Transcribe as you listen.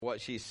what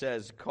she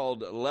says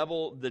called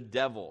Level the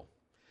Devil.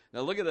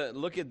 Now look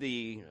at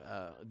the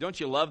don't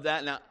you love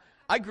that? Now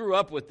I grew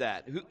up with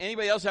that.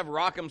 Anybody else have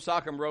Rock'em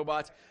Sock'em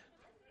robots?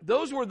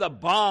 Those were the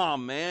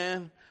bomb,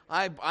 man.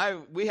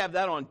 We have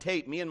that on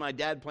tape. Me and my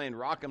dad playing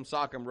Rock'em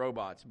Sock'em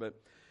robots.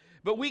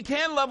 But we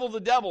can level the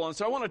devil, and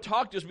so I want to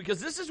talk to us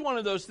because this is one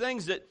of those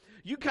things that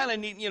you kind of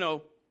need.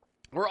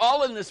 We're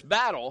all in this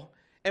battle,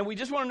 and we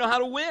just want to know how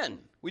to win.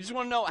 We just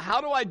want to know,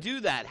 how do I do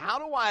that? How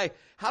do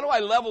I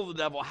level the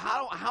devil?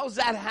 How's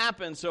that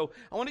happen? So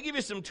I want to give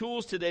you some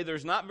tools today.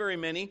 There's not very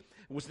many.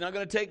 It's not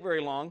going to take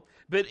very long.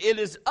 But it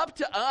is up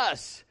to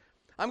us.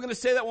 I'm going to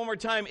say that one more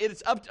time.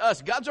 It's up to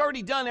us. God's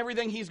already done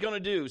everything he's going to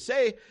do.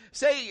 Say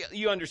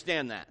you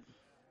understand that.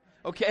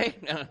 Okay?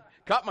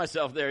 Caught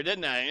myself there,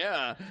 didn't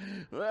I?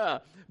 Yeah.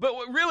 But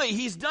really,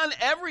 he's done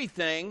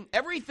everything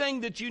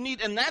that you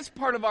need. And that's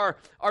part of our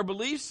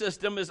belief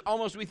system is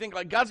almost we think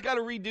like God's got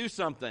to redo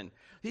something.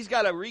 He's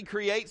got to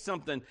recreate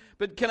something.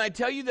 But can I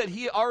tell you that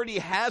he already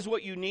has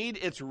what you need?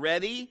 It's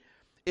ready.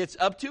 It's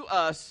up to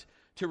us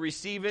to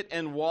receive it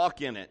and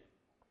walk in it.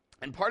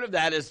 And part of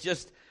that is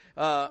just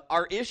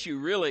our issue,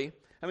 really.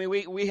 I mean,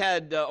 we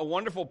had a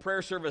wonderful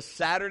prayer service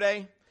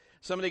Saturday.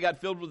 Somebody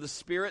got filled with the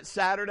Spirit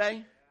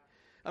Saturday.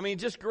 I mean,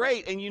 just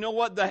great. And you know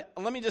what?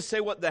 Let me just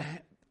say what the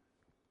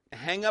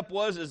hang-up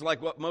was, is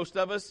like what most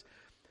of us.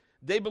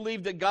 They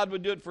believed that God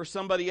would do it for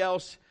somebody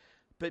else,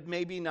 but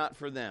maybe not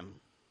for them.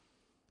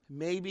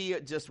 Maybe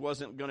it just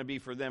wasn't going to be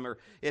for them, or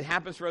it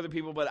happens for other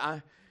people,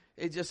 but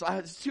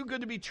it's too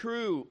good to be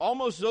true.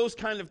 Almost those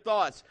kind of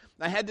thoughts.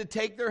 I had to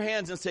take their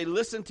hands and say,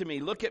 listen to me,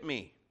 look at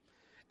me,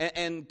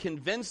 and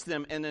convince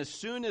them. And as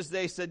soon as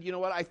they said, you know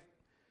what, I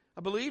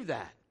believe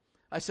that.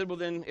 I said, well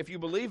then, if you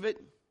believe it,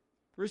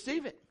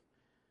 receive it.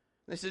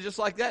 They said, just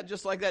like that.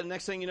 And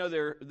next thing you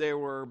know, they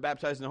were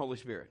baptized in the Holy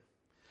Spirit.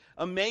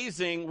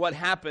 Amazing what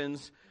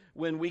happens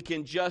when we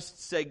can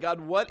just say,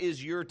 God, what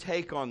is your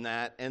take on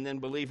that? And then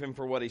believe him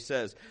for what he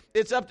says.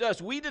 It's up to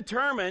us. We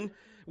determine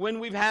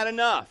when we've had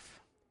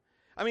enough.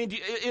 I mean,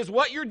 is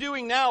what you're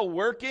doing now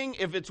working?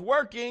 If it's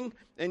working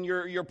and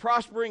you're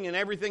prospering and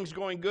everything's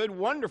going good,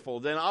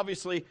 wonderful. Then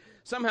obviously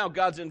somehow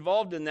God's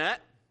involved in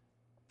that,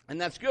 and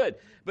that's good.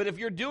 But if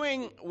you're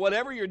doing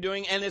whatever you're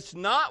doing and it's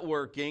not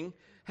working,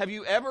 have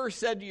you ever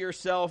said to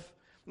yourself,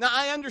 now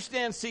I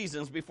understand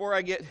seasons before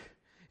I get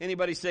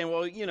anybody saying,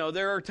 well,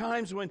 there are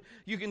times when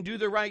you can do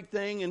the right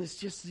thing and it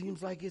just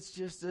seems like it's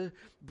just a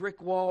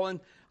brick wall. And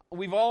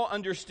we've all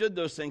understood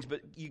those things,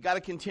 but you got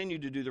to continue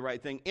to do the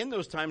right thing. In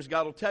those times,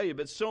 God will tell you.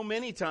 But so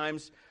many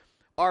times,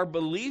 our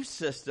belief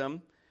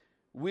system,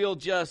 we'll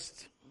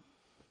just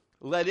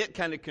let it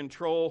kind of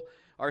control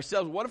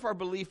ourselves. What if our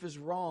belief is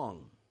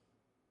wrong?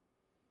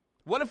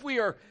 What if we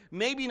are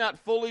maybe not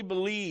fully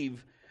believing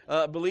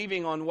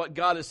on what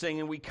God is saying,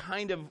 and we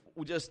kind of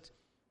just...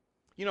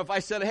 if I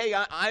said, hey,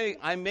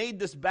 I made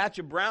this batch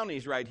of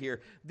brownies right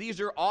here. These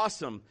are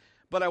awesome.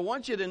 But I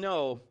want you to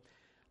know,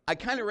 I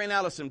kind of ran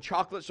out of some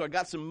chocolate, so I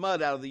got some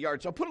mud out of the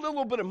yard. So I put a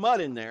little bit of mud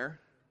in there.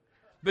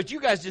 But you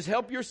guys just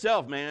help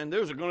yourself, man.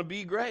 Those are going to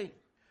be great.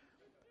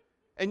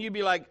 And you'd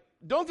be like,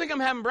 don't think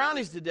I'm having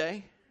brownies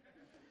today.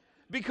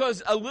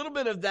 Because a little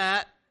bit of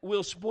that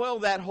will spoil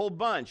that whole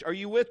bunch. Are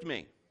you with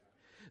me?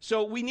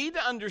 So we need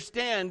to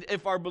understand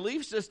if our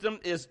belief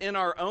system is in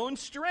our own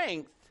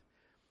strength,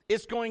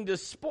 it's going to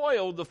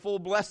spoil the full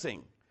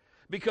blessing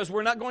because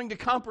we're not going to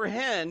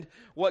comprehend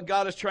what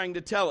God is trying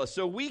to tell us.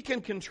 So we can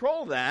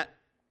control that.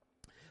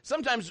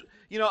 Sometimes,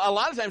 a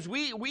lot of times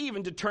we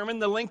even determine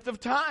the length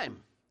of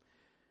time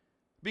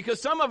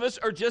because some of us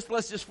are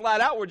let's just flat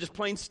out, we're just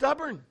plain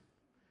stubborn.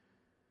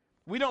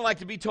 We don't like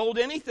to be told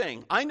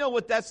anything. I know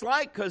what that's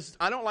like because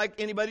I don't like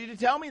anybody to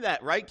tell me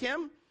that. Right,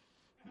 Kim?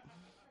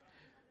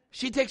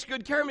 She takes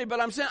good care of me,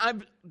 but I'm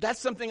saying that's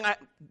something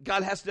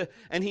God has to,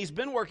 and he's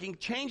been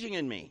changing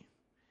in me.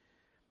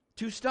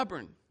 Too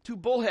stubborn, too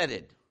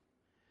bullheaded.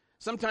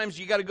 Sometimes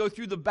you got to go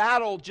through the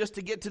battle just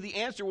to get to the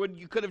answer when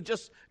you could have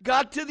just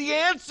got to the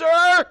answer.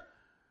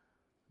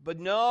 But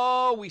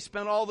no, we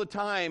spent all the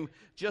time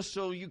just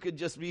so you could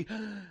just be,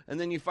 and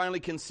then you finally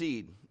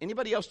concede.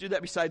 Anybody else do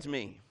that besides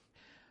me?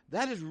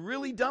 That is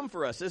really dumb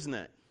for us, isn't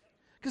it?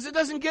 Because it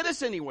doesn't get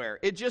us anywhere.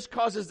 It just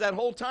causes that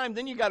whole time.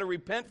 Then you got to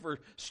repent for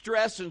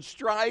stress and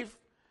strife.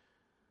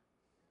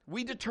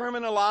 We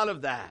determine a lot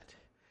of that.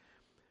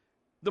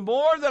 The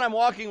more that I'm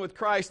walking with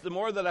Christ, the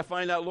more that I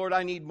find out, Lord,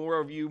 I need more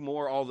of you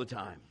more all the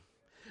time.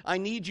 I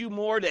need you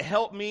more to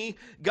help me.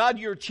 God,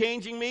 you're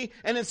changing me.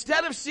 And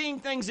instead of seeing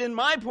things in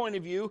my point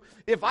of view,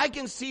 if I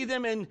can see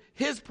them in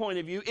his point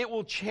of view, it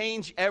will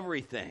change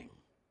everything.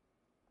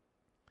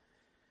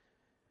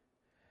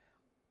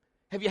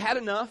 Have you had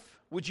enough?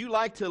 Would you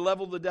like to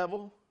level the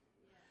devil?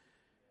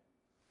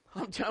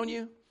 I'm telling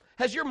you.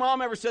 Has your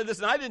mom ever said this?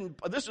 And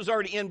this was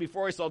already in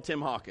before I saw Tim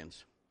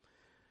Hawkins.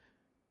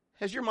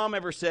 Has your mom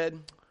ever said,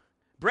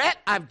 Brett,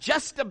 I've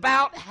just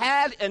about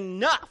had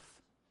enough?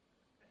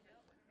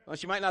 Well,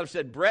 she might not have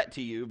said Brett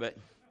to you, but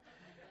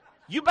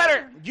and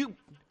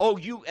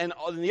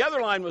the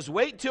other line was,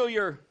 wait till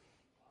you're,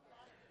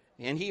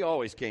 and he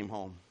always came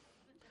home.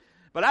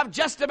 But I've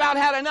just about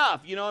had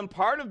enough. And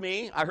part of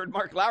me, I heard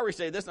Mark Lowry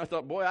say this, and I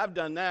thought, boy, I've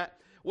done that.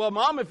 Well,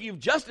 Mom, if you've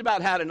just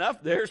about had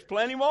enough, there's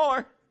plenty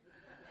more.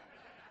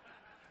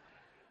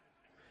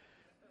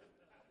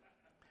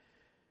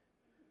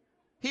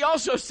 He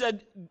also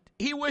said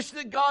he wished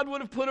that God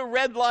would have put a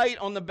red light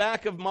on the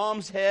back of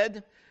Mom's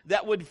head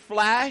that would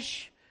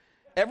flash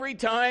every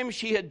time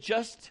she had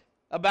just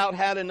about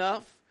had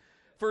enough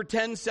for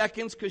 10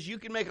 seconds, because you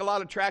can make a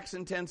lot of tracks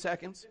in 10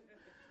 seconds.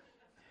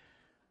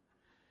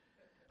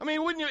 I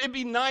mean, wouldn't it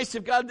be nice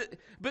if God...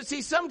 But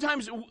see,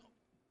 sometimes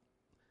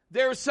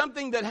there's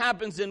something that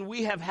happens and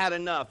we have had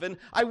enough. And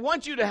I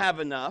want you to have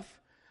enough,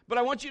 but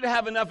I want you to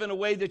have enough in a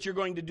way that you're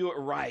going to do it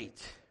right.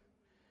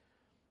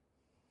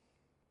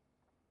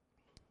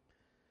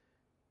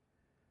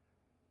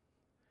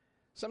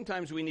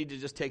 Sometimes we need to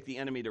just take the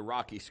enemy to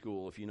Rocky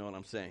school, if you know what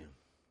I'm saying.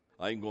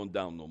 I ain't going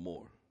down no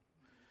more.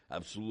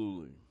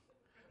 Absolutely.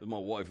 With my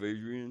wife,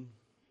 Adrienne.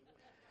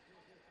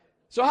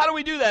 So how do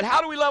we do that?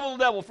 How do we level the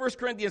devil? 1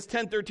 Corinthians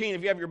 10:13.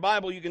 If you have your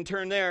Bible, you can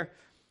turn there.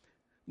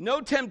 No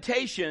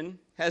temptation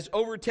has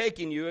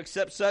overtaken you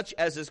except such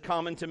as is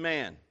common to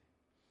man.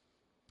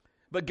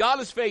 But God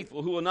is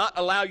faithful, who will not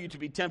allow you to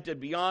be tempted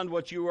beyond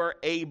what you are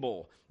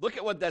able. Look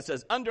at what that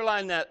says.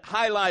 Underline that.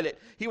 Highlight it.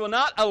 He will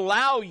not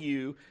allow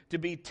you to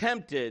be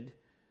tempted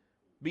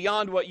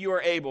beyond what you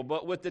are able.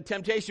 But with the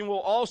temptation will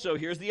also,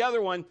 here's the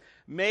other one,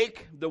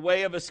 make the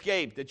way of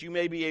escape, that you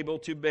may be able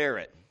to bear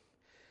it.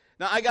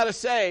 Now, I got to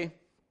say,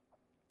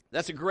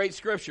 that's a great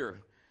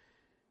scripture.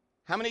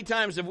 How many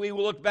times have we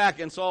looked back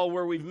and saw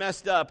where we've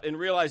messed up and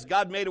realized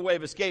God made a way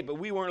of escape, but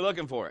we weren't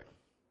looking for it?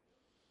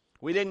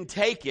 We didn't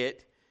take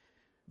it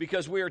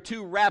because we are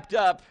too wrapped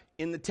up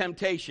in the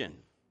temptation.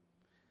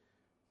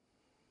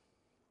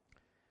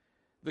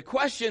 The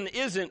question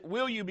isn't,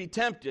 will you be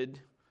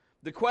tempted?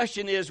 The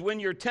question is, when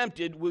you're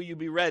tempted, will you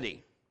be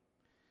ready?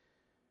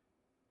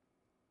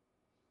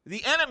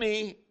 The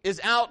enemy is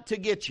out to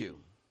get you.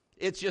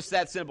 It's just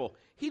that simple.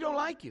 He don't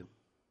like you.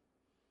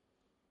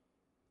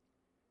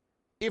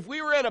 If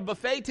we were at a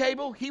buffet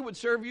table, he would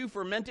serve you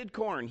fermented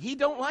corn. He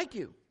don't like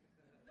you.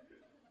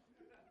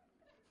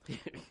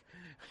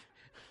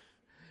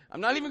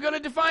 I'm not even going to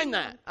define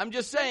that. I'm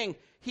just saying,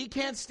 he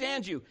can't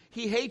stand you.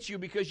 He hates you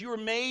because you were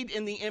made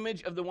in the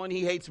image of the one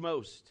he hates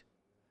most.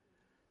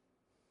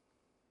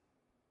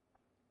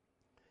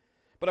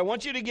 But I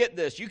want you to get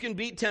this. You can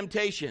beat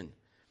temptation.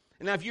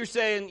 And now if you're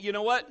saying, you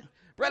know what?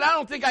 Brett, I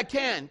don't think I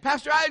can.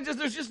 Pastor,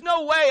 there's just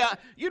no way.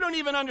 You don't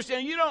even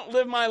understand. You don't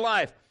live my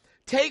life.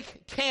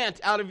 Take can't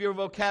out of your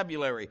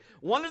vocabulary.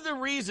 One of the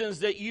reasons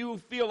that you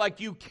feel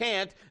like you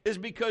can't is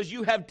because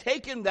you have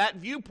taken that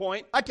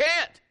viewpoint, I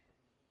can't.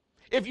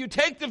 If you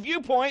take the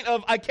viewpoint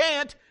of I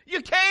can't,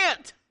 you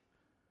can't.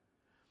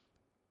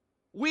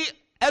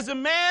 As a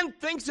man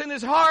thinks in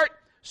his heart,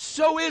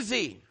 so is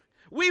he.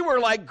 We were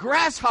like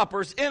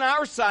grasshoppers in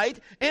our sight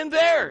and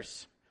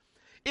theirs.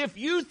 If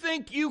you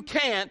think you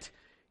can't,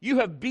 you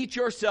have beat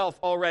yourself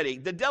already.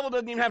 The devil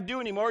doesn't even have to do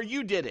anymore.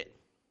 You did it.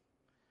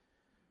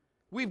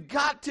 We've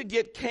got to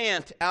get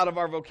can't out of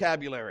our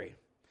vocabulary.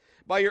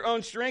 By your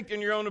own strength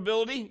and your own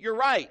ability, you're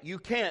right. You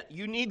can't.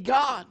 You need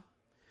God.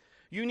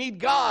 You need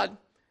God.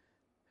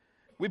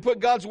 We put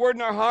God's word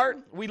in our heart.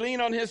 We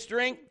lean on his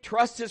strength,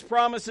 trust his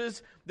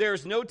promises. There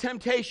is no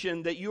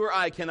temptation that you or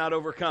I cannot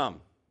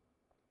overcome.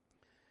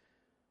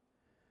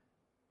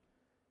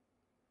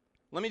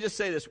 Let me just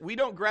say this. We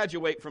don't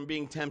graduate from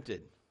being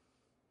tempted.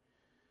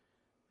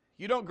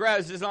 You don't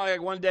graduate. It's not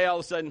like one day all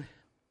of a sudden,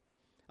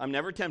 I'm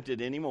never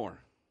tempted anymore.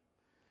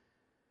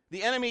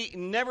 The enemy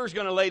never is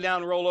going to lay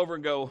down, roll over,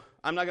 and go,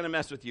 I'm not going to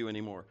mess with you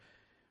anymore.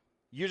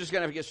 You're just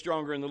going to get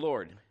stronger in the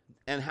Lord.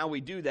 And how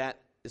we do that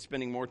is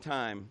spending more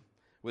time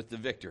with the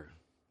victor.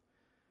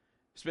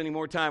 Spending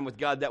more time with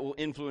God that will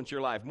influence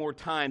your life. More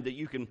time that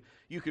you can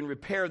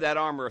repair that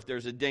armor if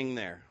there's a ding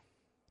there.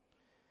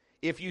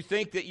 If you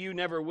think that you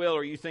never will,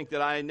 or you think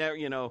that I never,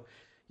 you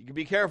can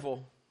be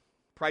careful.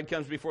 Pride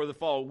comes before the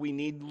fall. We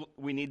need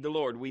the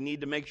Lord. We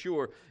need to make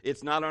sure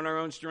it's not on our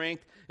own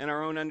strength and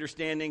our own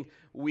understanding.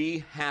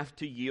 We have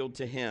to yield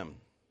to him.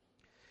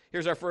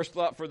 Here's our first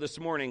thought for this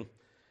morning.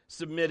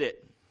 Submit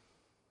it.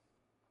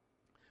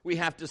 We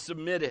have to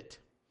submit it.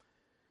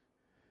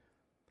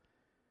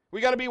 We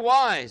got to be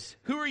wise.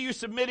 Who are you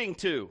submitting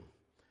to?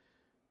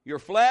 Your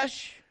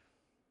flesh?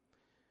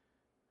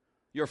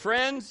 Your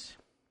friends?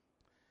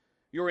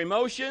 Your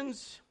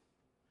emotions?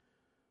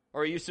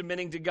 Or are you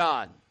submitting to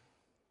God?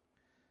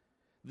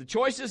 The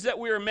choices that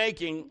we are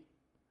making,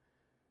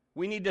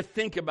 we need to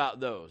think about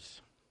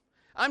those.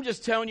 I'm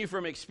just telling you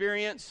from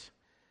experience.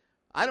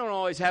 I don't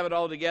always have it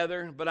all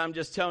together, but I'm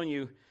just telling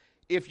you,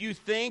 if you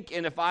think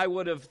and if I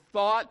would have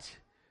thought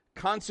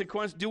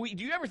consequence, do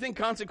you ever think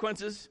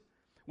consequences?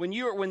 When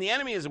the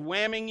enemy is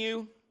whamming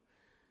you,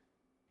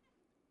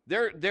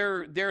 there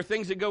are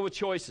things that go with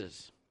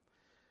choices.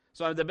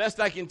 So the best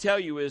I can tell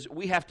you is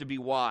we have to be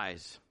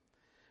wise.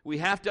 We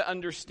have to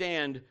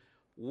understand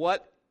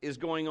what is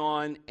going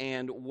on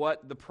and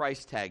what the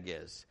price tag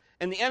is.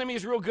 And the enemy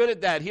is real good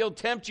at that. He'll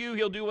tempt you,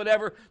 he'll do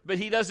whatever, but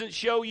he doesn't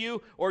show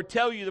you or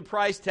tell you the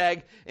price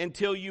tag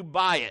until you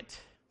buy it.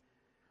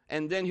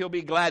 And then he'll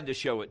be glad to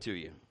show it to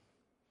you.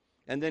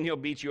 And then he'll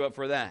beat you up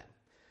for that.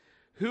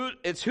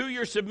 It's who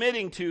you're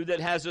submitting to that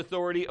has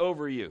authority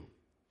over you.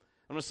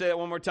 I'm going to say that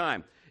one more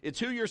time. It's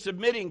who you're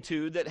submitting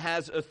to that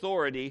has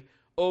authority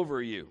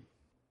over you.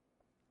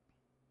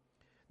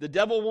 The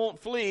devil won't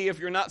flee if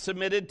you're not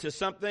submitted to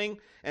something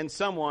and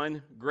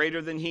someone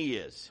greater than he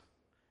is.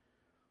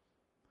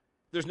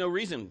 There's no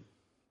reason.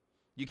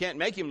 You can't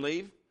make him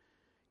leave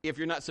if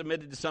you're not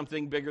submitted to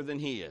something bigger than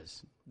he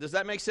is. Does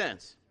that make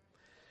sense?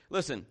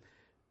 Listen,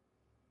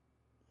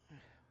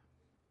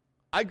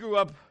 I grew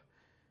up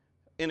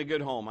in a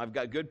good home. I've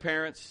got good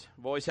parents.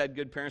 I've always had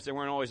good parents. They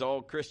weren't always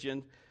all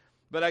Christian.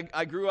 But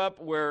I grew up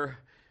where,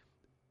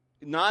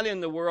 not in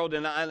the world,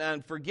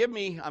 and forgive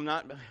me, I'm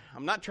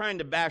not trying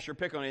to bash or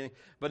pick on anything,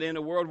 but in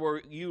a world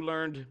where you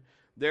learned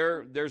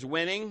there's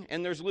winning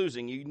and there's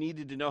losing. You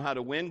needed to know how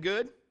to win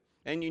good,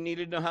 and you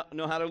needed to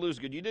know how to lose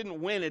good. You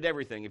didn't win at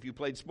everything. If you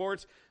played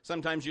sports,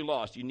 sometimes you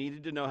lost. You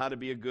needed to know how to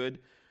be a good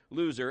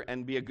loser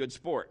and be a good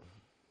sport.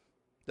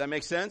 Does that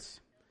make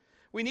sense?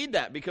 We need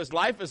that because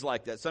life is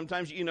like that.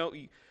 Sometimes,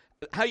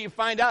 how you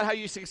find out how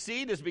you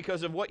succeed is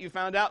because of what you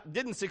found out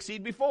didn't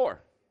succeed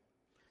before.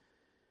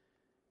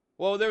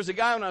 Well, there was a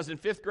guy when I was in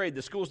 5th grade.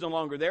 The school's no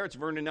longer there. It's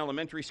Vernon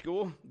Elementary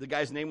School. The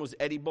guy's name was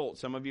Eddie Bolt.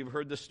 Some of you have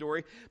heard this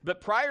story. But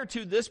prior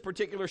to this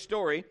particular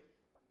story,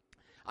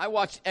 I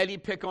watched Eddie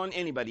pick on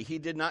anybody. He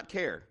did not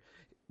care.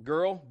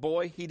 Girl,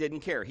 boy, he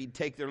didn't care. He'd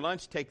take their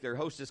lunch, take their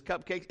Hostess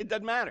cupcakes. It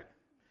doesn't matter.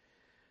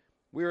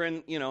 We were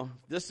in,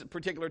 this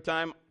particular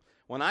time.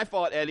 When I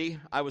fought Eddie,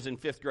 I was in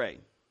 5th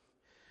grade.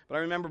 But I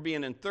remember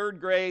being in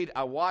 3rd grade.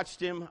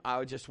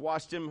 I just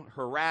watched him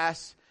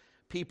harass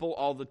people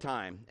all the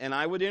time. And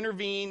I would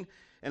intervene,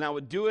 and I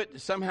would do it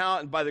somehow,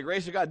 and by the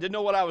grace of God, didn't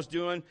know what I was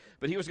doing,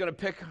 but he was going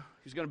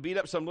to beat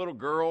up some little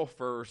girl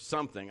for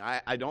something.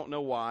 I don't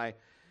know why.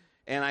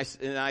 And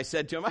I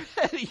said to him,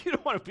 Eddie, you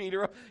don't want to beat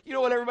her up. You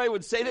know what everybody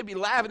would say? They'd be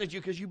laughing at you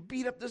because you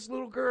beat up this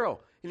little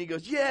girl. And he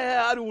goes,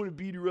 yeah, I don't want to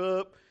beat her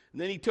up. And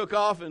then he took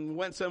off and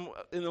went and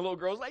the little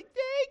girl's like,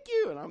 thank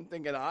you. And I'm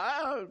thinking,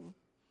 I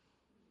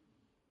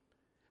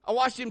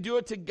watched him do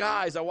it to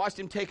guys. I watched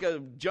him take a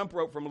jump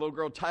rope from a little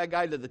girl, tie a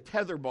guy to the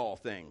tetherball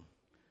thing,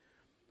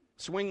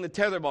 swing the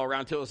tetherball around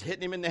until it was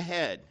hitting him in the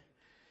head.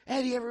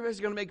 Eddie, everybody's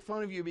going to make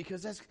fun of you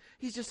because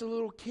he's just a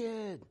little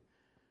kid.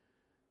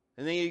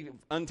 And then he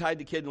untied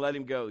the kid and let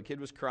him go. The kid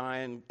was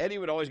crying. Eddie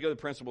would always go to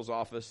the principal's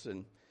office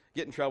and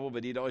get in trouble,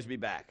 but he'd always be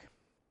back.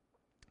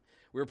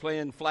 We were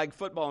playing flag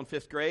football in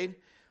 5th grade.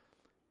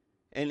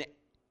 And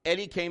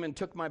Eddie came and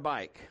took my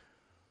bike.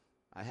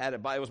 I had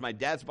it was my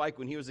dad's bike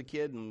when he was a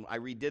kid, and I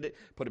redid it,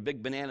 put a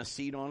big banana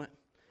seat on it,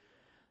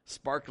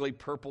 sparkly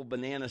purple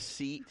banana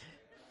seat.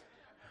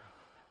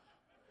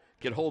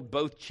 Could hold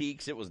both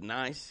cheeks. It was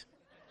nice.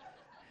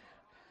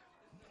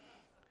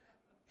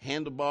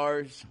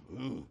 Handlebars.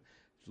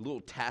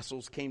 Little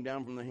tassels came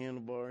down from the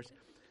handlebars.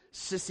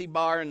 Sissy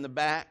bar in the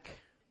back.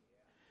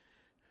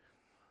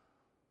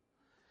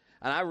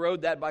 And I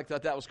rode that bike,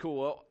 thought that was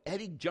cool. Well,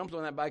 Eddie jumped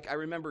on that bike. I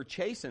remember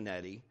chasing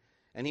Eddie,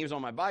 and he was on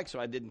my bike, so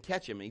I didn't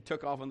catch him. He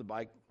took off on the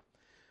bike.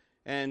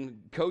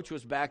 And Coach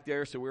was back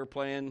there, so we were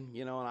playing,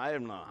 and I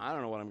don't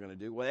know what I'm going to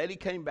do. Well, Eddie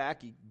came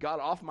back. He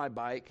got off my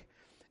bike,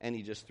 and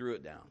he just threw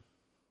it down.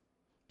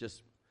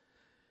 Just,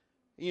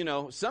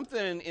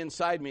 something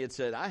inside me had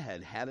said, I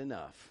had had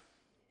enough.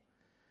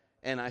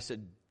 And I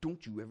said,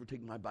 don't you ever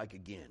take my bike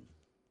again.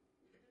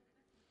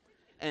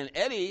 And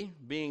Eddie,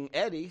 being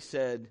Eddie,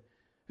 said,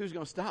 who's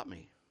going to stop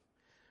me?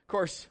 Of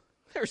course,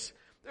 there's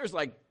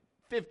like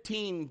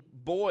 15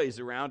 boys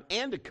around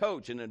and a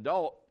coach, an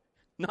adult.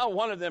 Not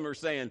one of them are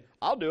saying,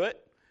 I'll do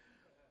it.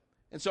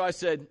 And so I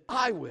said,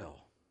 I will.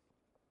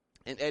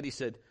 And Eddie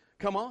said,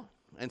 come on.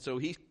 And so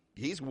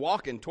he's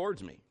walking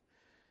towards me.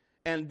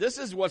 And this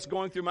is what's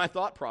going through my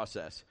thought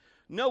process.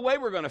 No way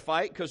we're going to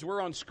fight because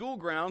we're on school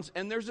grounds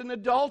and there's an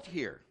adult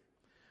here.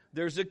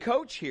 There's a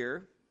coach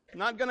here.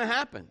 Not going to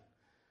happen.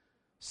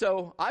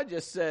 So I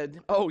just said,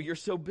 oh, you're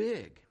so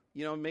big.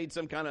 Made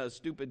some kind of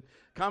stupid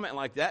comment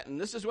like that. And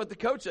this is what the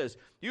coach says.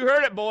 You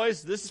heard it,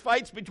 boys. This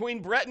fight's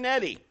between Brett and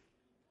Eddie.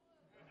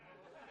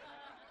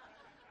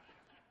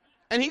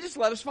 And he just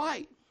let us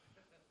fight.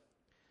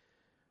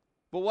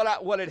 But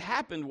what had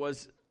happened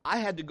was I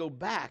had to go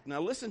back.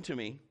 Now listen to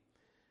me.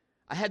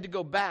 I had to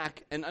go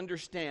back and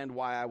understand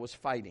why I was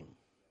fighting.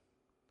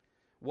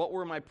 What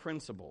were my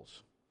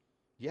principles?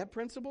 Do you have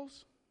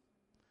principles?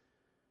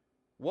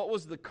 What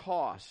was the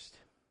cost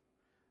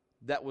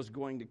that was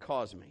going to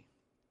cause me?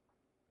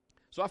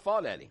 So I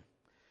fought Eddie.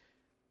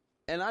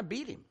 And I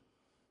beat him.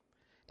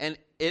 And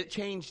it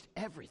changed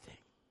everything.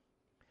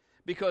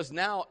 Because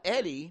now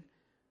Eddie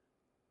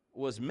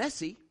was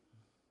messy.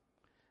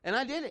 And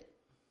I did it.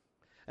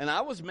 And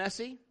I was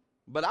messy,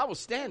 but I was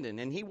standing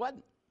and he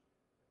wasn't.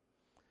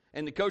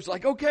 And the coach was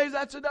like, okay,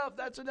 that's enough,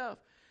 that's enough.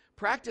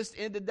 Practice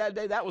ended that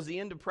day. That was the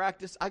end of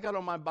practice. I got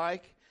on my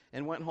bike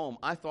and went home.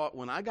 I thought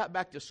when I got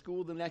back to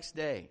school the next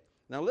day,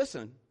 now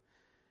listen,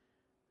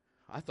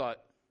 I thought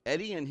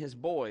Eddie and his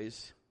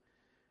boys,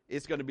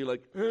 it's going to be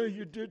like, hey,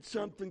 you did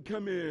something,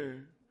 come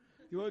here.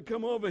 You want to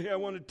come over here? I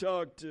want to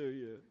talk to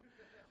you.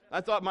 I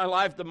thought my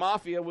life, the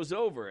mafia, was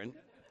over. And,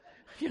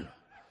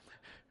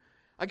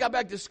 I got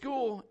back to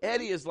school.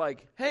 Eddie is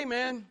like, hey,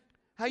 man,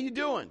 how you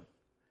doing?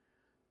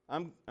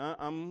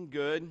 I'm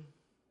good.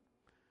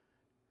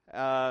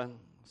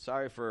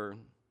 Sorry for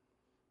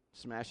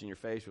smashing your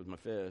face with my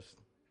fist.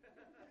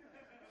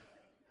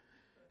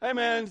 Hey,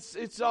 man,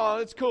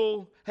 it's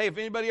cool. Hey, if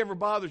anybody ever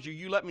bothers you,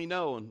 you let me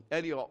know, and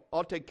Eddie,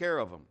 I'll take care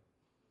of them.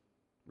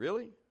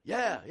 Really?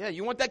 Yeah.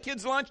 You want that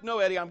kid's lunch? No,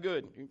 Eddie, I'm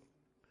good.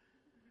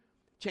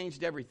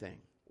 Changed everything.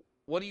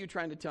 What are you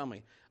trying to tell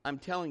me? I'm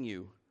telling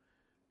you,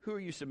 who are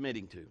you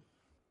submitting to?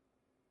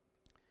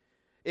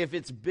 If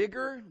it's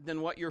bigger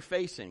than what you're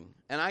facing,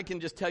 and I can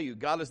just tell you,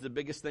 God is the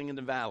biggest thing in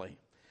the valley.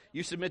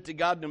 You submit to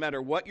God no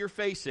matter what you're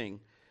facing,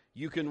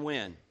 you can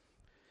win.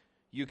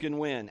 You can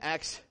win.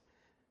 Acts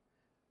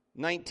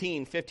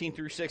 19, 15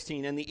 through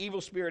 16. And the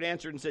evil spirit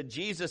answered and said,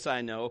 Jesus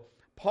I know,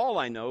 Paul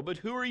I know, but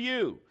who are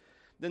you?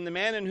 Then the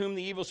man in whom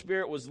the evil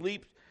spirit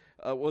leaped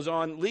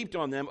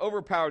on them,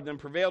 overpowered them,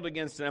 prevailed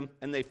against them,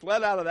 and they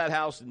fled out of that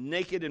house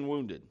naked and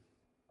wounded.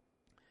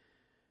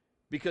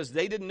 Because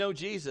they didn't know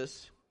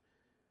Jesus,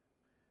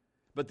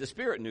 but the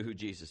Spirit knew who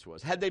Jesus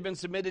was. Had they been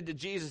submitted to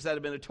Jesus, that would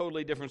have been a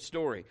totally different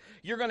story.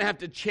 You're going to have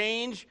to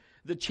change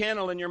the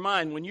channel in your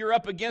mind. When you're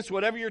up against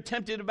whatever you're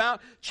tempted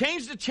about,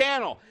 change the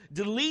channel.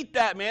 Delete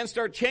that, man.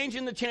 Start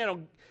changing the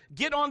channel.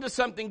 Get onto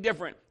something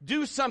different.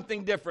 Do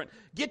something different.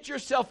 Get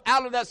yourself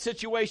out of that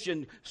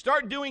situation.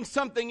 Start doing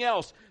something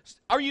else.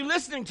 Are you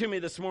listening to me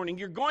this morning?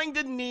 You're going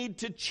to need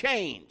to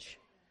change.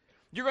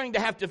 You're going to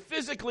have to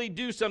physically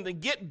do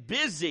something. Get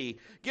busy.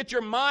 Get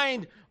your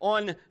mind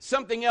on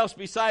something else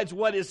besides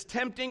what is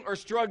tempting or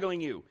struggling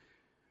you.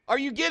 Are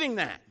you getting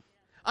that?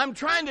 I'm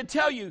trying to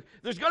tell you,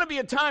 there's going to be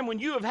a time when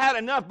you have had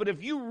enough, but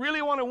if you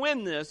really want to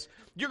win this,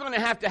 you're going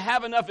to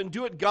have enough and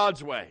do it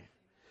God's way.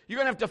 You're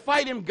going to have to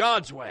fight Him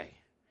God's way.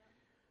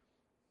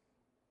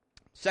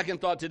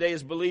 Second thought today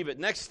is believe it.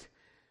 Next,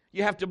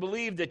 you have to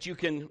believe that you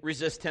can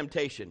resist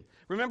temptation.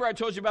 Remember I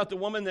told you about the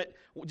woman that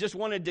just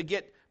wanted to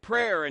get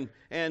prayer and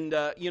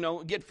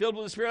get filled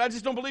with the Spirit. I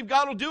just don't believe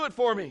God will do it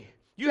for me.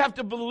 You have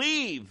to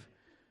believe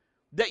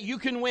that you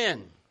can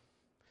win.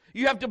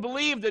 You have to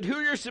believe that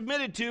who you're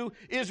submitted to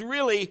is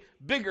really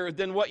bigger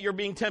than what you're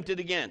being tempted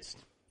against.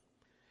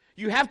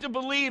 You have to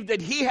believe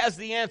that He has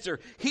the answer.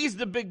 He's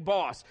the big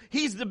boss.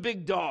 He's the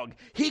big dog.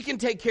 He can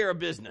take care of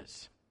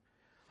business.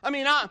 I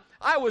mean,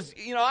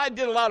 I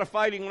did a lot of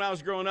fighting when I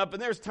was growing up,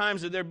 and there's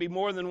times that there'd be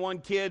more than one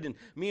kid, and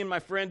me and my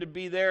friend would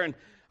be there, and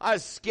I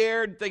was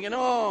scared, thinking,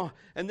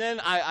 and then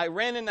I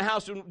ran in the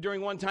house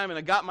during one time, and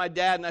I got my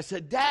dad, and I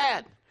said,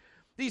 Dad,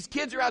 these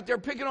kids are out there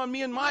picking on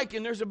me and Mike,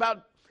 and there's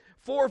about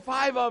 4 or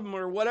 5 of them,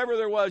 or whatever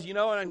there was,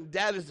 and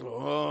Dad is,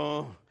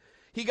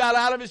 He got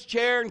out of his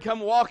chair and come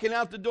walking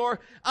out the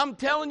door. I'm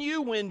telling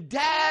you, when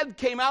Dad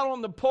came out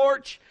on the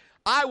porch,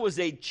 I was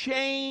a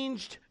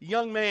changed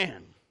young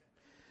man.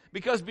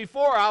 Because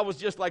before I was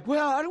just like,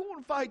 well, I don't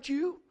want to fight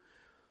you.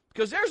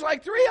 Because there's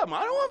like 3 of them.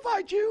 I don't want to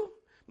fight you.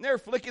 And they're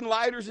flicking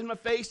lighters in my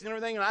face and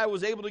everything. And I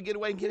was able to get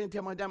away and get in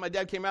until my dad. My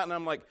dad came out and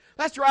I'm like,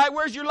 that's right,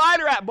 where's your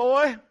lighter at,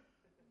 boy?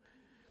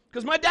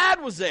 Because my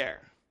dad was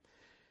there.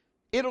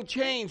 It'll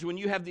change when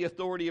you have the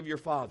authority of your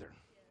father.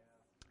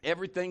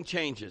 Everything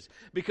changes.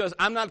 Because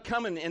I'm not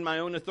coming in my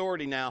own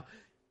authority now.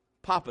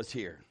 Papa's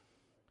here.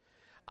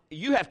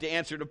 You have to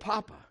answer to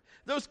Papa.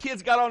 Those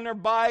kids got on their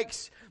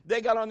bikes.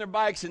 They got on their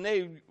bikes and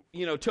they,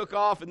 took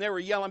off and they were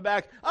yelling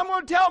back, I'm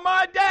going to tell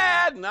my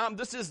dad. And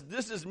this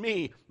is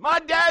me. My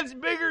dad's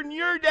bigger than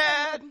your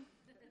dad.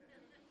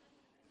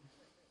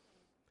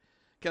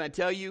 Can I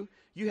tell you?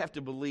 You have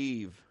to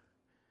believe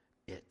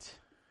it.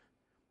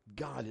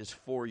 God is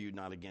for you,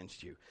 not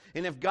against you.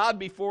 And if God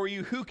be for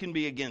you, who can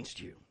be against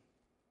you?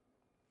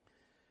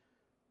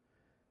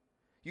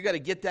 You got to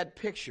get that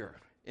picture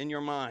in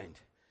your mind.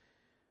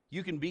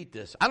 You can beat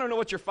this. I don't know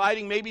what you're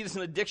fighting. Maybe it's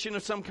an addiction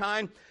of some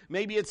kind.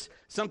 Maybe it's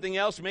something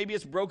else. Maybe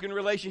it's broken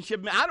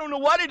relationship. I don't know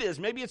what it is.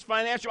 Maybe it's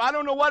financial. I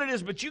don't know what it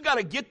is, but you got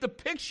to get the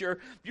picture.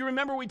 If you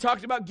remember, we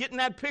talked about getting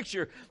that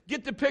picture.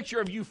 Get the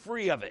picture of you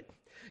free of it.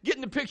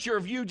 Getting the picture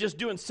of you just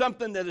doing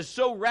something that is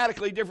so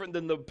radically different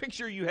than the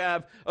picture you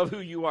have of who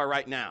you are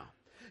right now.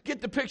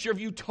 Get the picture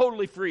of you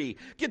totally free.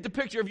 Get the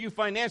picture of you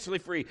financially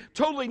free.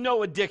 Totally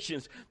no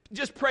addictions.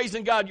 Just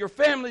praising God, your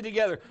family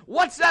together.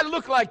 What's that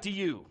look like to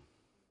you?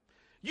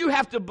 You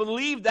have to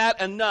believe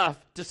that enough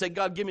to say,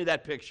 God, give me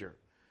that picture.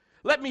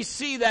 Let me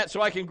see that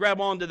so I can grab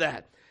onto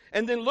that.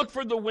 And then look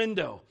for the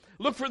window.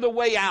 Look for the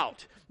way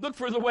out. Look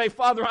for the way,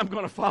 Father, I'm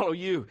going to follow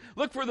you.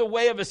 Look for the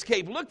way of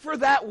escape. Look for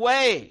that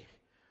way.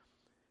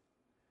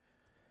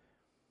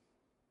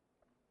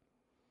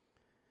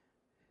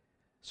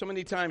 So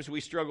many times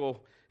we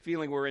struggle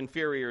feeling we're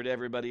inferior to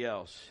everybody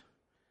else.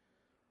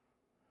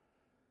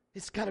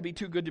 It's got to be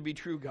too good to be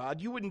true,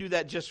 God. You wouldn't do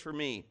that just for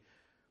me.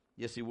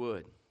 Yes, He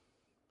would.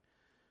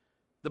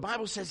 The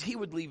Bible says He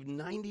would leave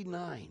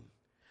 99.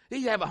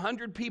 He'd have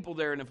 100 people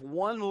there, and if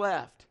one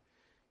left,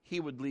 he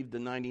would leave the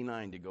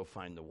 99 to go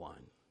find the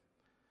one.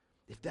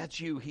 If that's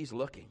you, he's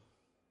looking.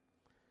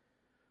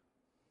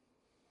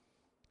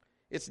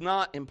 It's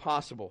not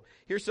impossible.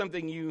 Here's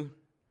something you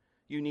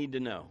need to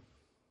know.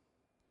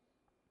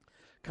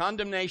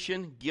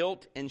 Condemnation,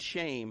 guilt, and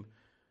shame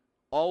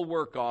all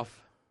work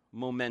off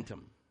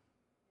momentum.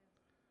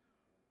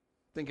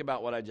 Think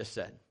about what I just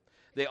said.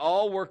 They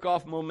all work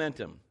off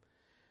momentum.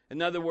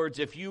 In other words,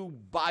 if you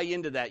buy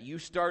into that, you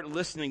start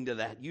listening to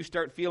that, you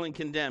start feeling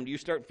condemned, you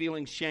start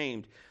feeling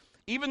shamed,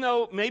 even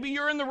though maybe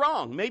you're in the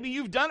wrong, maybe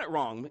you've done it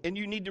wrong and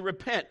you need to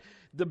repent.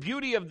 The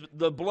beauty of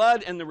the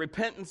blood and the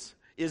repentance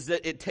is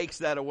that it takes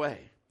that away.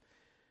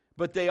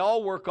 But they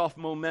all work off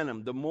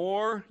momentum. The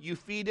more you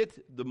feed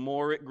it, the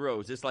more it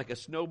grows. It's like a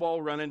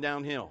snowball running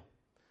downhill.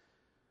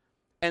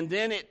 And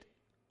then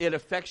it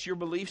affects your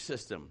belief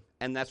system,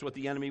 and that's what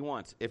the enemy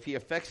wants. If he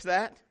affects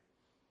that,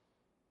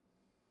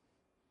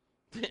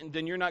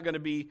 then you're not going to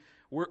be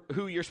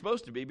who you're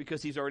supposed to be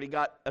because he's already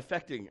got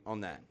affecting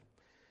on that.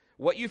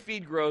 What you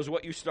feed grows,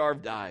 what you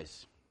starve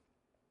dies.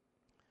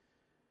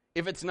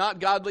 If it's not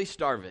godly,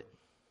 starve it.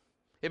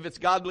 If it's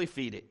godly,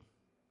 feed it.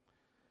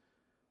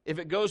 If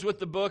it goes with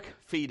the book,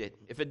 feed it.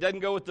 If it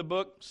doesn't go with the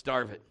book,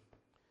 starve it.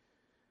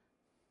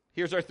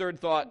 Here's our third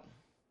thought.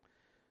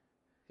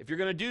 If you're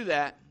going to do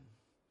that,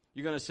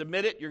 you're going to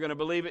submit it, you're going to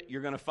believe it,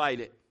 you're going to fight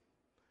it.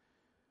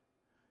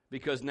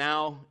 Because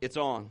now it's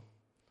on.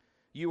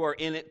 You are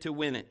in it to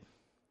win it.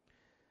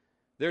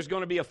 There's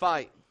going to be a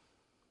fight.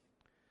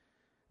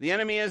 The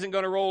enemy isn't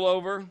going to roll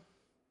over.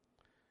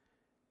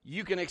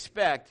 You can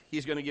expect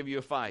he's going to give you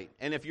a fight.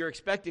 And if you're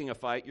expecting a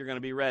fight, you're going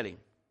to be ready.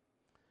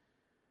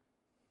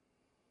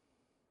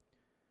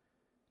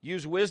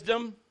 Use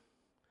wisdom.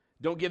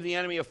 Don't give the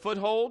enemy a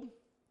foothold.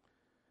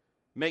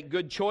 Make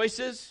good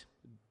choices.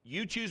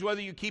 You choose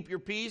whether you keep your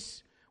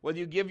peace, whether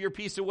you give your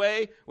peace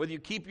away, whether you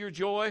keep your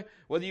joy,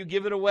 whether you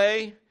give it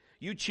away.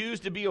 You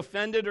choose to be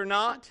offended or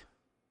not.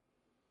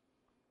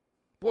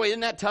 Boy,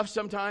 isn't that tough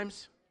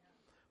sometimes?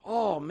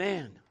 Oh,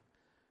 man.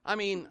 I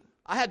mean,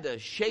 I had to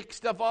shake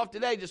stuff off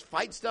today, just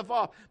fight stuff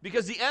off,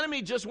 because the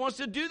enemy just wants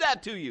to do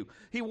that to you.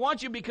 He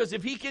wants you because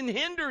if he can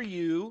hinder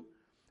you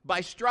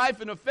by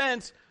strife and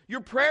offense,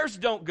 your prayers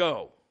don't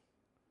go.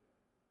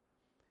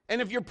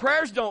 And if your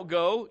prayers don't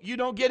go, you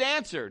don't get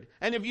answered.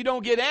 And if you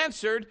don't get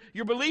answered,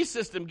 your belief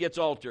system gets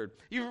altered.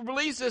 If your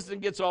belief system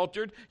gets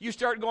altered, you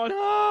start going,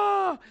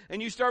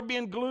 and you start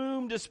being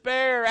gloom,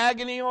 despair,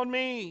 agony on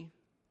me.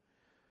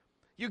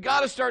 You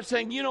got to start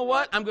saying, you know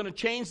what? I'm going to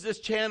change this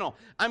channel.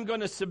 I'm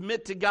going to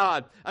submit to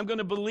God. I'm going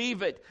to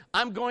believe it.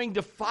 I'm going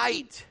to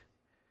fight.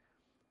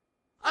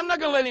 I'm not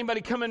going to let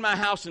anybody come in my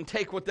house and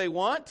take what they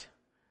want.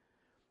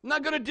 I'm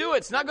not going to do it.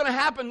 It's not going to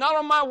happen. Not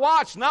on my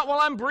watch. Not while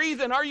I'm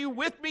breathing. Are you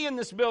with me in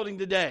this building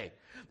today?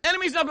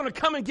 Enemy's not going to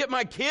come and get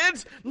my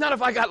kids. Not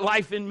if I got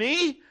life in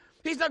me.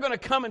 He's not going to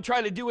come and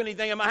try to do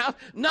anything in my house.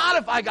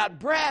 Not if I got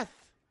breath.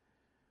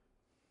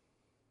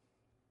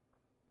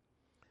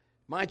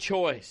 My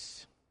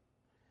choice.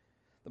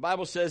 The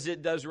Bible says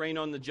it does rain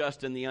on the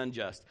just and the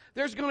unjust.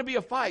 There's going to be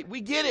a fight.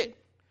 We get it.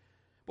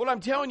 What I'm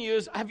telling you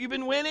is, have you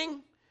been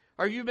winning?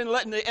 Or have you been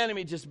letting the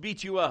enemy just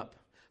beat you up?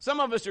 Some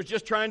of us are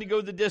just trying to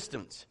go the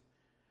distance.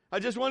 I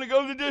just want to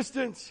go the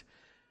distance.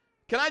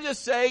 Can I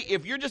just say,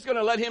 if you're just going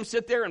to let him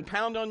sit there and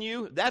pound on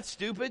you, that's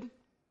stupid.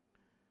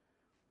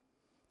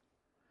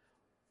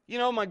 You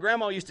know, my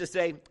grandma used to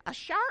say, a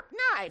sharp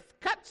knife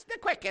cuts the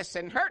quickest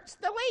and hurts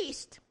the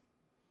least.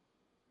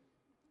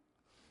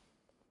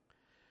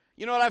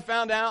 You know what I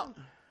found out?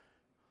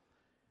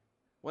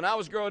 When I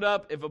was growing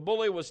up, if a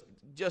bully was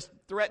just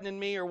threatening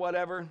me or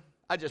whatever,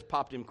 I just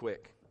popped him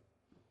quick.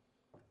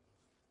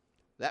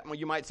 That one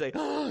you might say,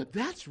 oh,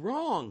 that's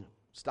wrong.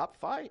 Stop the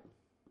fight.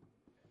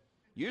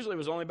 Usually it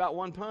was only about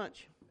one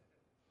punch.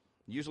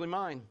 Usually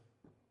mine.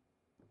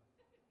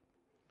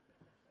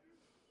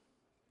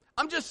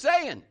 I'm just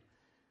saying.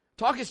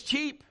 Talk is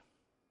cheap.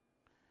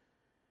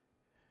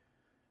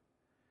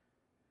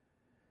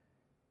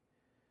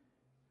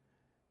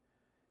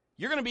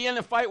 You're going to be in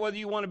a fight whether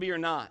you want to be or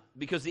not,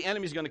 because the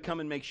enemy's going to come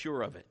and make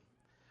sure of it.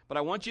 But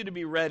I want you to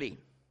be ready.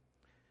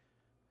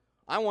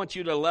 I want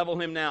you to level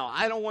him now.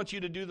 I don't want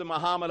you to do the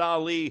Muhammad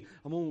Ali,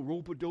 I'm going to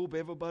rope-a-dope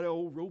everybody,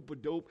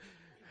 rope-a-dope.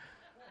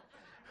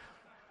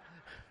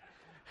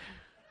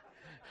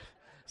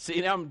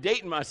 See, now I'm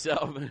dating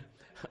myself.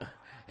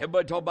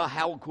 Everybody talk about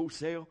Howard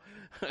Cosell.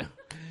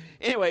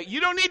 Anyway,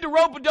 you don't need to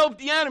rope-a-dope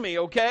the enemy,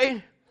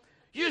 okay?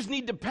 You just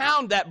need to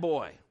pound that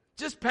boy.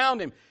 Just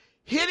pound him.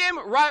 Hit him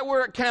right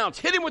where it counts.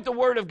 Hit him with the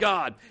word of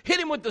God. Hit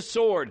him with the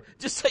sword.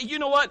 Just say, you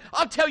know what?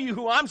 I'll tell you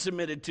who I'm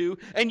submitted to.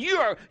 And you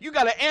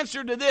got to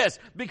answer to this,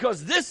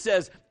 because this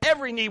says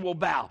every knee will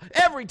bow.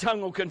 Every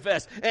tongue will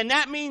confess. And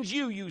that means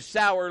you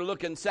sour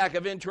looking sack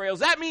of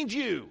entrails. That means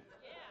you.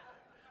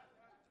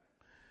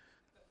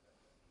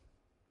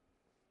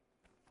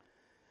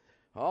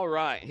 Yeah. All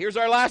right. Here's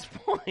our last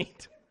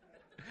point.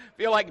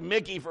 Feel like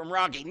Mickey from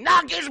Rocky.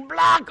 Knock his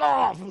block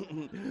off.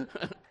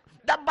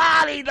 The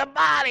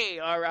body.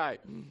 All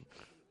right.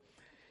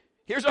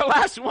 Here's our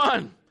last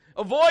one.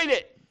 Avoid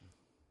it.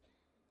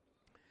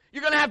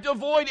 You're going to have to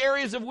avoid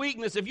areas of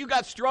weakness. If you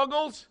got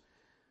struggles,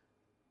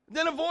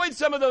 then avoid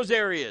some of those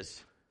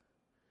areas.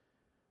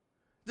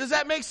 Does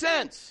that make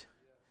sense?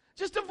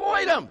 Just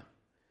avoid them.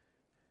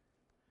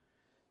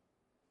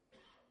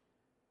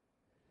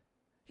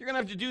 You're going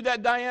to have to do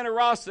that Diana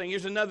Ross thing.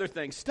 Here's another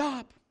thing.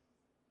 Stop.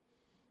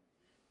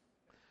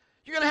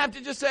 You're going to have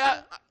to just say,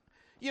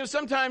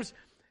 sometimes,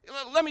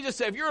 let me just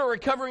say, if you're a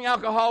recovering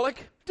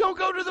alcoholic, don't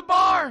go to the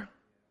bar.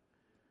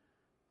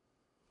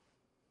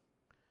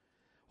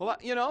 Well,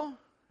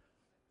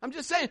 I'm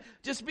just saying,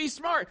 just be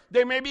smart.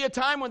 There may be a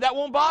time when that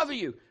won't bother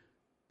you.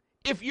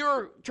 If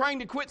you're trying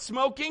to quit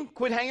smoking,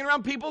 quit hanging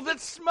around people that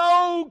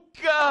smoke.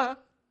 I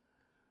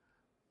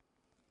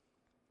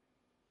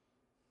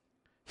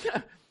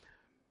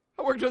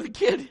worked with a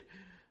kid,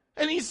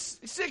 and he's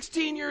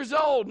 16 years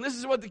old, and this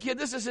is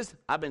his,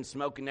 I've been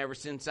smoking ever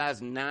since I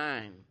was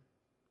 9.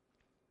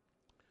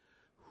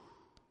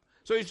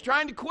 So he's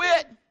trying to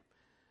quit.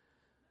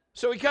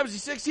 So he comes,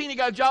 he's 16, he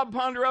got a job in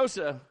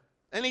Ponderosa,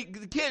 and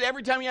the kid,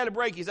 every time he had a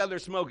break, he's out there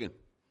smoking.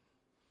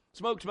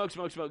 Smoke.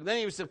 Then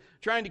he was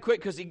trying to quit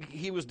because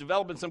he was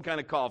developing some kind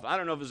of cough. I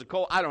don't know if it was a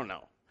cold, I don't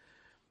know.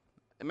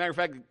 As a matter of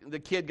fact, the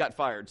kid got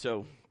fired,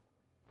 so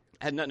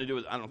had nothing to do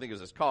with, I don't think it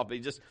was his cough, but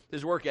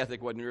his work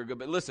ethic wasn't very good.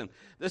 But listen,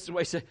 this is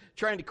what he said,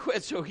 trying to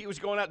quit, so he was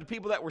going out to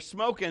people that were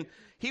smoking.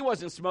 He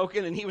wasn't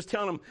smoking, and he was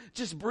telling them,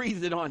 just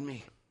breathe it on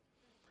me.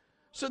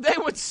 So they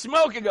would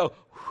smoke and go,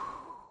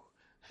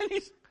 whew.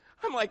 And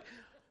I'm like,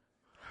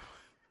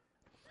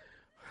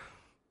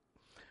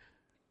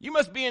 you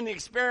must be in the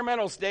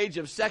experimental stage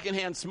of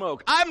secondhand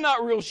smoke. I'm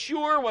not real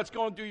sure what's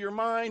going through your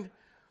mind,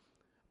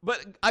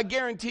 but I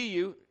guarantee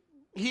you,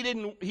 he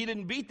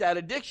didn't beat that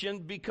addiction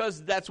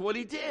because that's what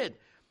he did.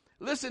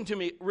 Listen to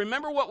me.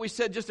 Remember what we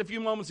said just a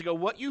few moments ago.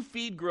 What you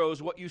feed grows,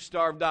 what you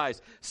starve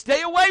dies.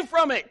 Stay away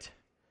from it.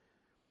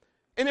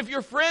 And if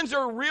your friends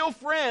are real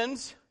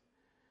friends,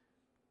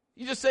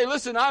 you just say,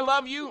 listen, I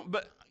love you,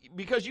 but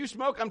because you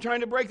smoke, I'm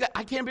trying to break that.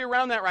 I can't be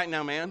around that right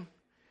now, man.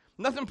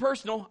 Nothing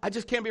personal. I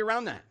just can't be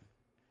around that.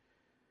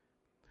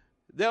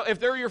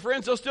 If they're your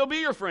friends, they'll still be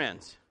your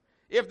friends.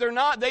 If they're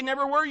not, they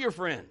never were your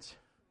friends.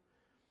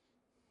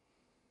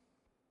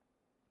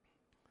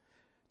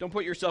 Don't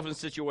put yourself in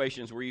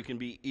situations where you can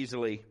be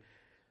easily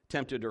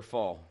tempted or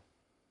fall.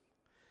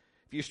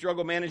 If you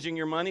struggle managing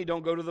your money,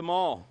 don't go to the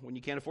mall when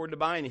you can't afford to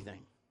buy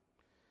anything.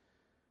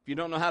 If you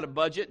don't know how to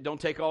budget,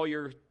 don't take all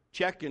your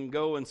check and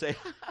go and say,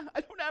 I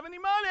don't have any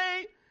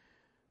money.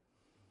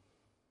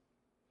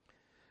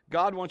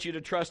 God wants you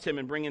to trust Him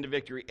and bring into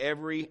victory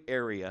every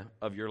area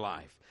of your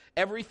life.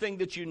 Everything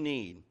that you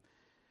need.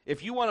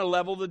 If you want to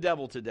level the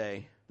devil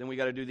today, then we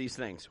got to do these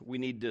things. We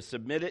need to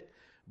submit it,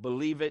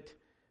 believe it,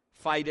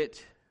 fight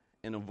it,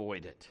 and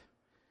avoid it.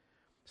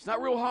 It's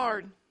not real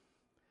hard.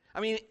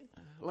 I mean,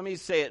 let me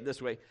say it this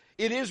way.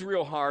 It is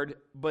real hard,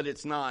 but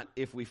it's not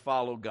if we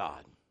follow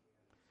God.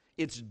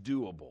 It's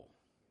doable.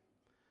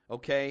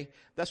 Okay?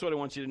 That's what I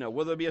want you to know.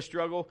 Will there be a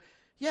struggle?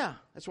 Yeah,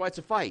 that's why it's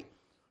a fight.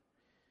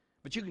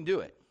 But you can do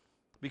it.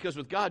 Because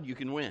with God, you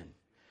can win.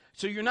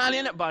 So you're not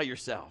in it by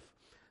yourself.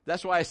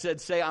 That's why I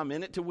said, say, I'm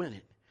in it to win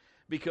it.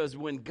 Because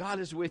when God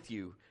is with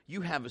you,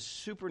 you have a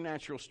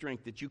supernatural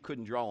strength that you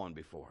couldn't draw on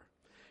before.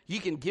 He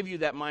can give you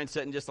that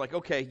mindset and just like,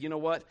 okay, you know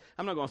what?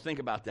 I'm not going to think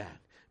about that.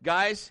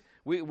 Guys,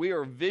 we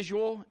are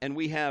visual, and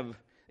the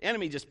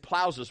enemy just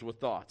plows us with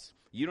thoughts.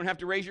 You don't have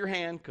to raise your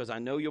hand because I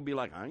know you'll be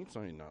like, I ain't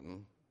saying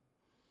nothing.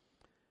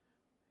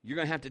 You're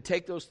going to have to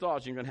take those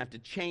thoughts, and you're going to have to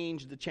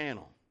change the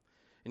channel.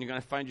 And you're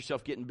going to find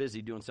yourself getting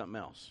busy doing something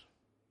else.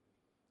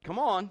 Come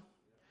on.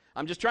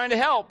 I'm just trying to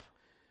help.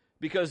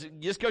 Because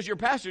just because you're a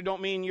pastor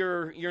don't mean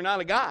you're not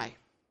a guy.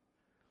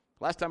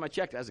 Last time I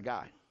checked, I was a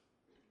guy.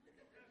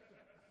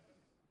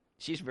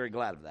 She's very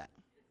glad of that.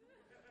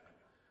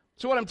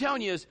 So what I'm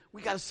telling you is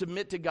we got to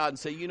submit to God and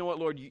say, you know what,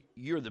 Lord,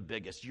 you're the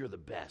biggest, you're the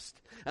best.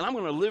 And I'm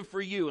going to live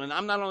for you. And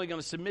I'm not only going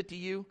to submit to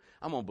you,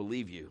 I'm going to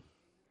believe you.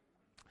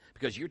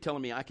 Because you're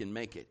telling me I can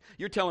make it.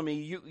 You're telling me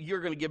you're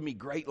going to give me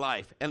great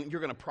life and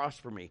you're going to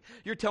prosper me.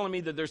 You're telling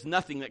me that there's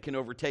nothing that can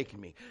overtake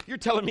me. You're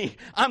telling me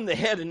I'm the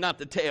head and not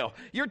the tail.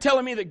 You're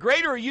telling me that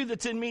greater are you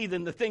that's in me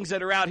than the things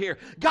that are out here.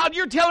 God,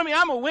 you're telling me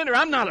I'm a winner.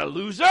 I'm not a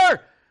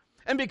loser.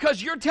 And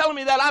because you're telling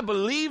me that, I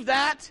believe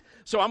that.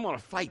 So I'm going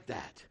to fight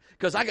that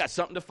because I got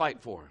something to fight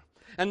for.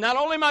 And not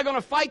only am I going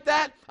to fight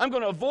that, I'm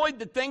going to avoid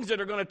the things that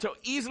are going to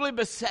easily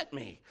beset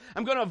me.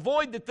 I'm going to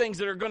avoid the things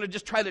that are going to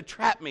just try to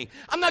trap me.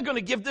 I'm not going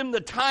to give them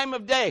the time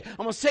of day. I'm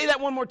going to say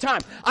that one more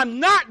time. I'm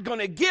not going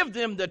to give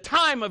them the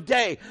time of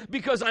day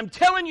because I'm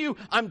telling you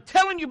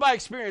by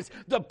experience,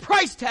 the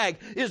price tag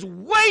is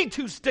way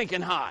too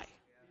stinking high.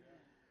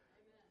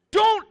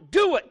 Don't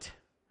do it.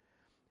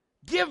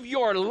 Give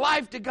your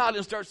life to God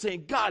and start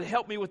saying, God,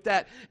 help me with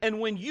that.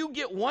 And when you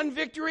get one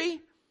victory,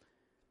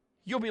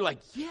 you'll be like,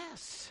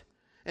 yes.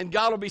 And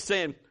God will be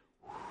saying,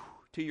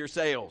 to your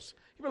sails.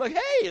 You'll be like,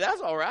 hey,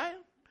 that's all right.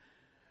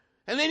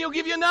 And then He'll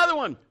give you another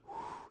one.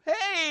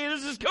 Hey,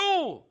 this is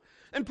cool.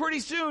 And pretty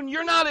soon,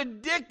 you're not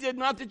addicted.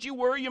 Not that you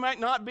were, you might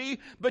not be.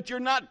 But you're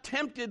not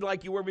tempted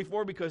like you were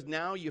before because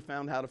now you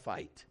found how to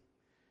fight.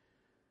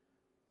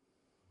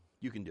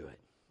 You can do it.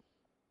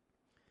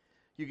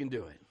 You can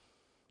do it.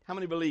 How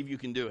many believe you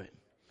can do it?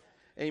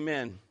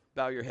 Amen.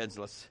 Bow your heads.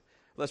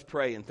 Let's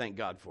pray and thank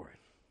God for it.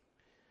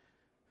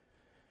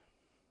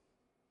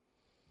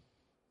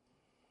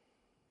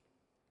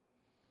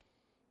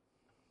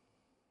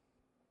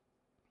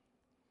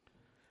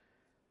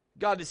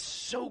 God is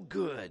so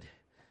good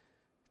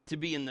to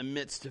be in the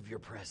midst of your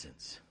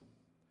presence.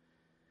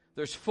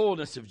 There's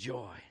fullness of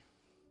joy.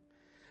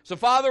 So,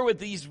 Father, with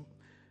these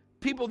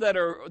people that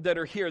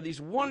are here, these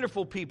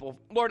wonderful people,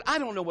 Lord, I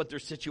don't know what their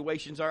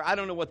situations are. I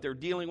don't know what they're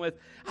dealing with.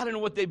 I don't know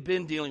what they've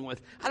been dealing with.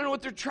 I don't know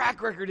what their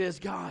track record is,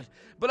 God.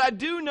 But I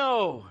do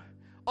know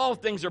all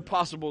things are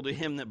possible to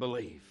him that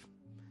believe.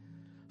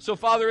 So,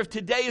 Father, if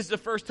today is the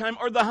first time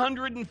or the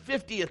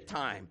 150th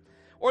time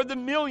or the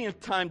millionth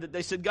time that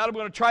they said, God, I'm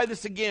going to try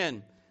this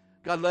again,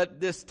 God, let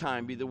this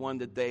time be the one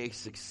that they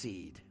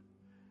succeed.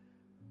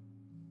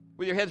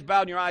 With your heads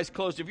bowed and your eyes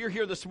closed, if you're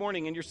here this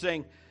morning and you're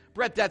saying,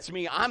 Brett, that's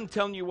me. I'm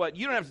telling you what,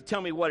 you don't have to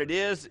tell me what it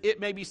is. It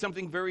may be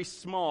something very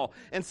small.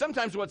 And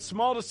sometimes what's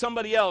small to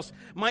somebody else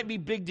might be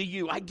big to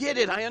you. I get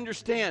it. I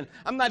understand.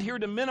 I'm not here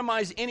to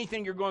minimize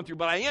anything you're going through,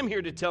 but I am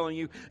here to tell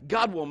you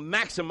God will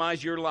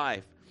maximize your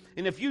life.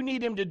 And if you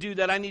need him to do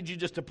that, I need you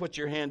just to put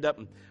your hand up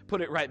and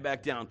put it right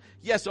back down.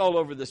 Yes, all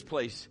over this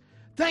place.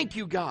 Thank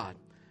you, God.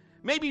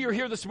 Maybe you're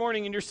here this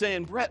morning and you're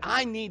saying, Brett,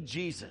 I need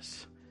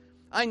Jesus.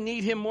 I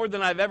need him more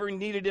than I've ever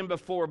needed him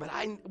before. But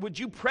would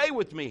you pray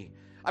with me?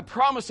 I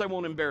promise I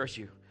won't embarrass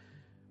you.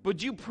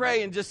 Would you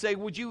pray and just say,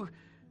 would you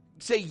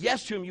say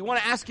yes to him? You want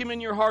to ask him in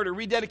your heart or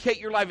rededicate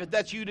your life. If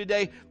that's you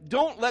today,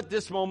 don't let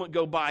this moment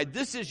go by.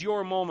 This is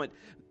your moment.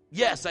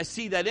 Yes, I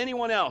see that.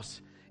 Anyone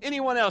else?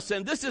 Anyone else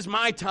saying, this is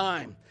my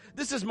time.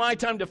 This is my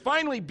time to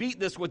finally beat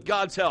this with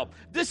God's help.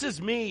 This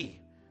is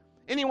me.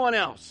 Anyone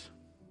else?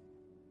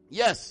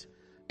 Yes.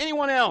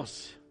 Anyone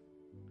else?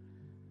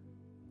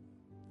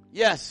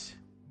 Yes.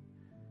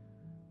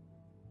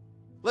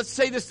 Let's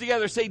say this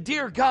together. Say,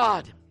 dear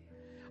God,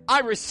 I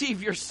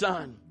receive your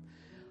Son.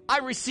 I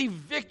receive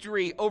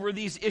victory over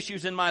these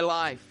issues in my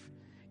life.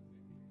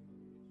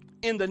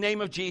 In the name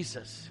of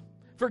Jesus.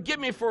 Forgive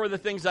me for the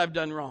things I've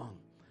done wrong.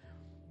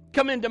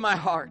 Come into my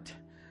heart.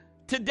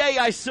 Today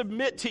I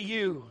submit to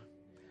you.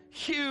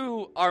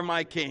 You are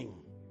my King.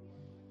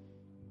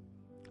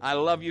 I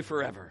love you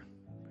forever.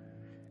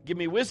 Give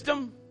me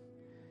wisdom.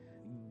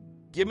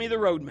 Give me the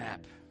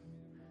roadmap.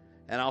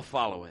 And I'll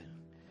follow it.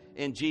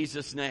 In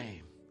Jesus'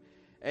 name.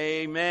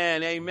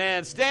 Amen.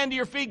 Amen. Stand to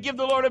your feet. Give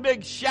the Lord a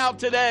big shout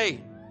today.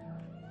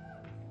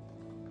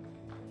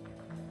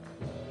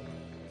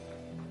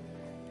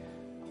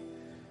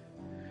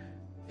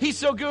 He's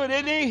so good,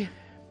 isn't he?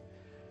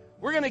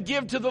 We're going to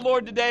give to the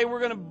Lord today.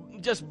 We're going to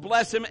just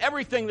bless him.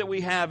 Everything that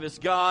we have is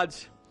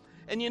God's.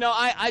 And,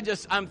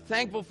 I'm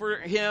thankful for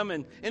him.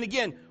 And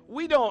again,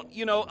 we don't,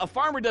 a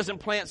farmer doesn't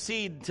plant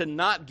seed to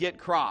not get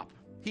crop.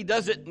 He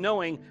does it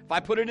knowing, if I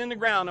put it in the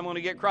ground, I'm going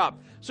to get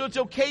crop. So it's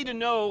okay to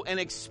know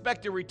and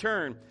expect a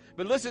return.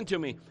 But listen to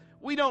me.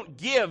 We don't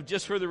give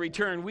just for the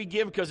return. We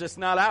give because it's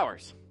not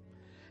ours.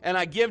 And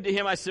I give to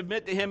him, I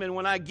submit to him, and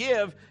when I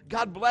give,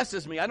 God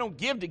blesses me. I don't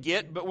give to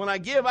get, but when I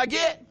give, I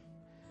get.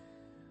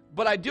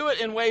 But I do it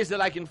in ways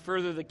that I can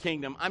further the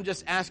kingdom. I'm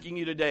just asking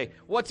you today,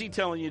 what's he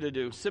telling you to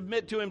do?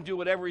 Submit to him, do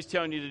whatever he's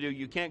telling you to do.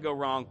 You can't go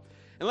wrong.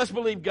 And let's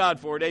believe God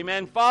for it.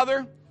 Amen.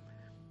 Father,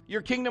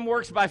 your kingdom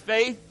works by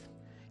faith.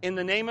 In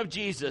the name of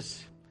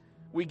Jesus,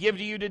 we give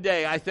to you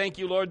today. I thank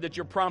you, Lord, that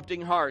you're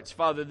prompting hearts,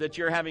 Father, that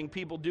you're having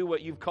people do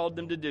what you've called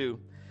them to do.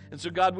 And so, God,